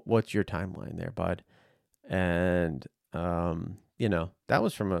 What's your timeline there, bud? And, that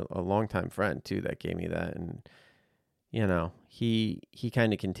was from a longtime friend too that gave me that. And, he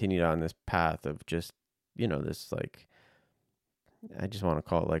kind of continued on this path of just, this, like, I just want to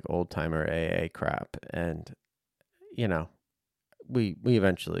call it like old timer AA crap. And, we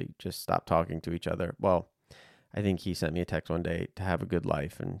eventually just stopped talking to each other. Well, I think he sent me a text one day to have a good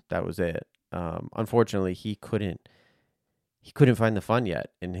life, and that was it. Unfortunately, he couldn't find the fun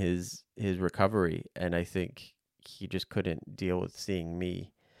yet in his recovery, and I think he just couldn't deal with seeing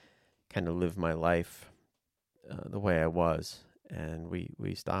me kind of live my life the way I was, and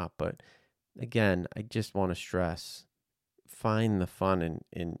we stopped. But again, I just want to stress: find the fun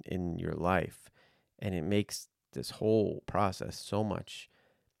in your life, and it makes this whole process so much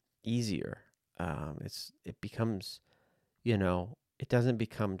easier. It becomes, it doesn't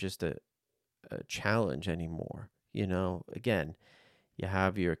become just a challenge anymore. Again, you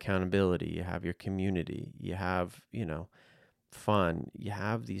have your accountability, you have your community, you have, fun, you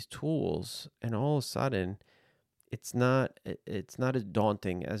have these tools, and all of a sudden it's not as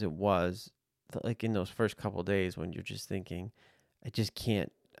daunting as it was, like in those first couple of days when you're just thinking,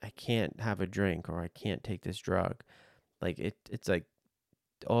 I can't have a drink, or I can't take this drug. Like it's like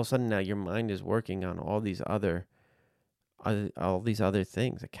all of a sudden now your mind is working on all these other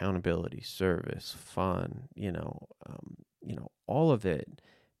things: accountability, service, fun. All of it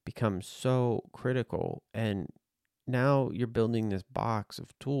becomes so critical, and now you're building this box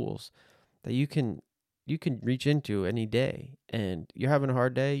of tools that you can you can reach into any day. And you're having a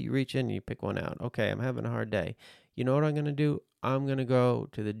hard day, you reach in and you pick one out. Okay, I'm having a hard day. You know what I'm going to do? I'm going to go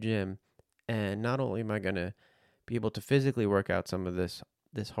to the gym, and not only am I going to be able to physically work out some of this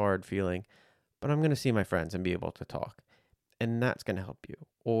hard feeling, but I'm going to see my friends and be able to talk. And that's going to help you.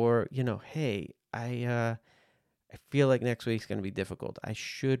 Or, hey, I feel like next week's going to be difficult. I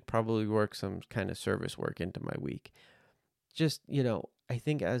should probably work some kind of service work into my week. Just, I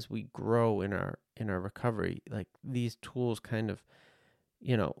think as we grow in our recovery, like these tools kind of,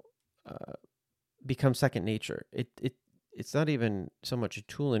 you know, uh, become second nature. It's not even so much a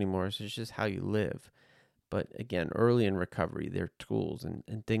tool anymore. It's just how you live. But again, early in recovery, they're tools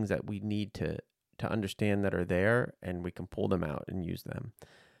and things that we need to understand that are there, and we can pull them out and use them.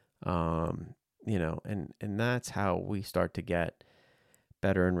 And that's how we start to get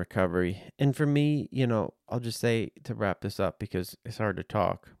better in recovery. And for me, I'll just say to wrap this up, because it's hard to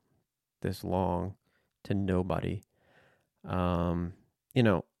talk this long to nobody. Um, you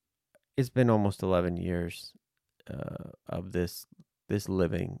know, it's been almost 11 years of this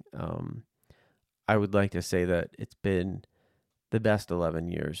living. I would like to say that it's been the best 11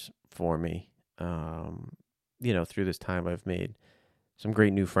 years for me. Through this time, I've made some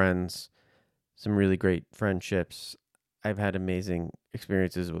great new friends, some really great friendships. I've had amazing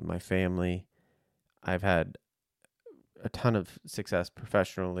experiences with my family. I've had a ton of success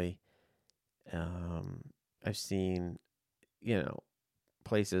professionally. I've seen,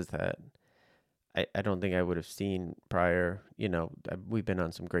 places that I don't think I would have seen prior. We've been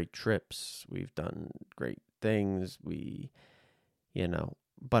on some great trips. We've done great things.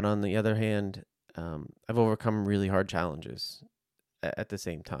 But on the other hand, I've overcome really hard challenges at the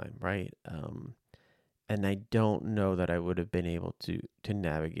same time, right? And I don't know that I would have been able to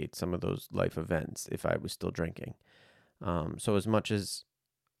navigate some of those life events if I was still drinking. So as much as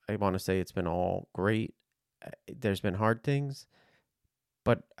I want to say it's been all great, there's been hard things,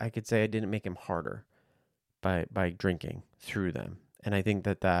 but I could say I didn't make them harder by drinking through them. And I think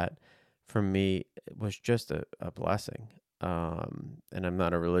that for me was just a blessing. And I'm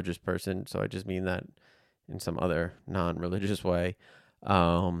not a religious person, so I just mean that in some other non-religious way.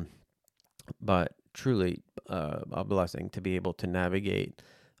 But truly a blessing to be able to navigate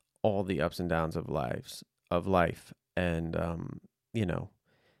all the ups and downs of life, and you know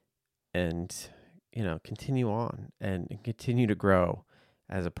and continue on and continue to grow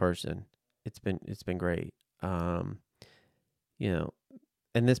as a person. It's been great. You know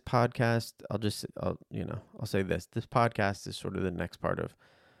and this podcast, I'll say this podcast is sort of the next part of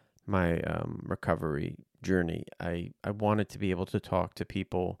my recovery journey. I wanted to be able to talk to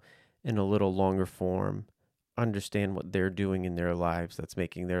people in a little longer form, understand what they're doing in their lives that's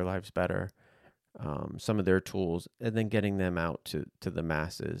making their lives better, some of their tools, and then getting them out to the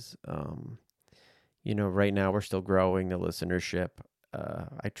masses. Right now we're still growing the listenership.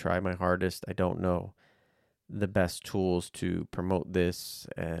 I try my hardest. I don't know the best tools to promote this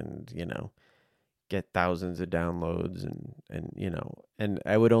and, get thousands of downloads and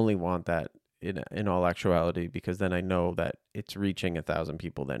I would only want that in all actuality, because then I know that it's reaching 1,000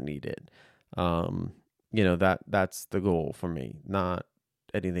 people that need it. That's the goal for me, not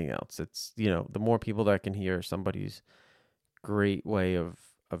anything else. It's, the more people that can hear somebody's great way of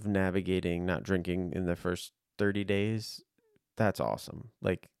navigating not drinking in the first 30 days, that's awesome.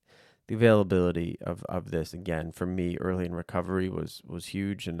 Like, the availability of this, again, for me early in recovery was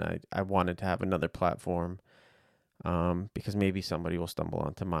huge, and I wanted to have another platform, because maybe somebody will stumble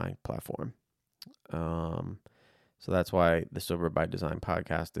onto my platform. So that's why the Sober by Design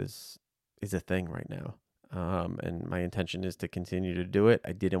podcast is a thing right now. And my intention is to continue to do it.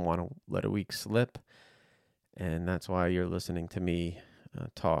 I didn't want to let a week slip, and that's why you're listening to me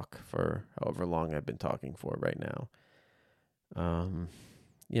talk for however long I've been talking for right now.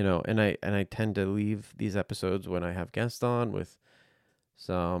 And I tend to leave these episodes when I have guests on with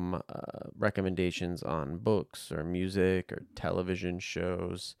some recommendations on books or music or television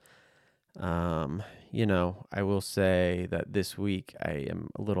shows. I will say that this week I am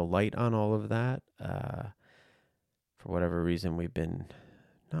a little light on all of that. For whatever reason, we've been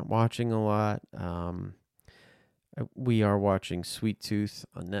not watching a lot. We are watching Sweet Tooth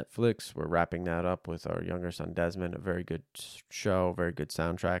on Netflix. We're wrapping that up with our younger son, Desmond. A very good show, very good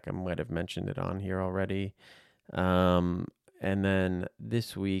soundtrack. I might have mentioned it on here already. And then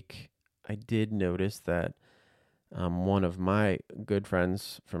this week, I did notice that one of my good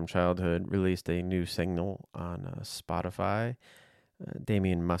friends from childhood released a new single on Spotify.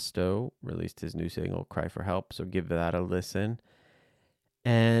 Damien Musto released his new single, Cry for Help. So give that a listen.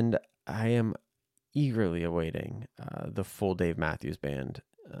 And I am eagerly awaiting the full Dave Matthews Band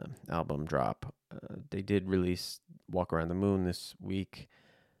album drop. they did release "Walk Around the Moon" this week,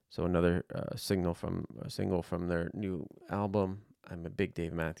 so another single from their new album. I'm a big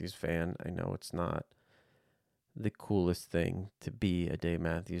Dave Matthews fan. I know it's not the coolest thing to be a Dave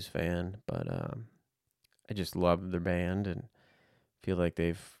Matthews fan, but I just love their band and feel like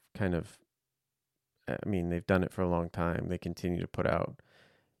they've they've done it for a long time. They continue to put out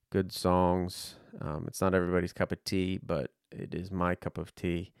good songs. It's not everybody's cup of tea, but it is my cup of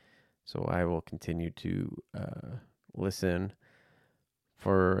tea. So I will continue to listen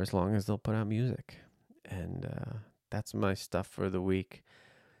for as long as they'll put out music. And that's my stuff for the week.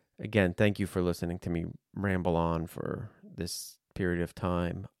 Again, thank you for listening to me ramble on for this period of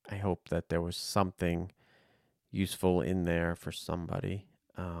time. I hope that there was something useful in there for somebody.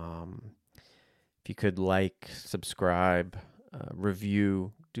 If you could like, subscribe,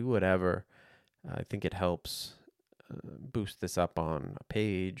 review, do whatever. I think it helps boost this up on a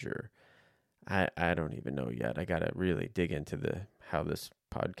page, or I don't even know yet. I got to really dig into how this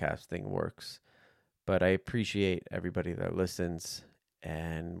podcast thing works. But I appreciate everybody that listens,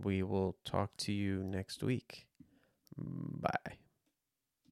 and we will talk to you next week. Bye.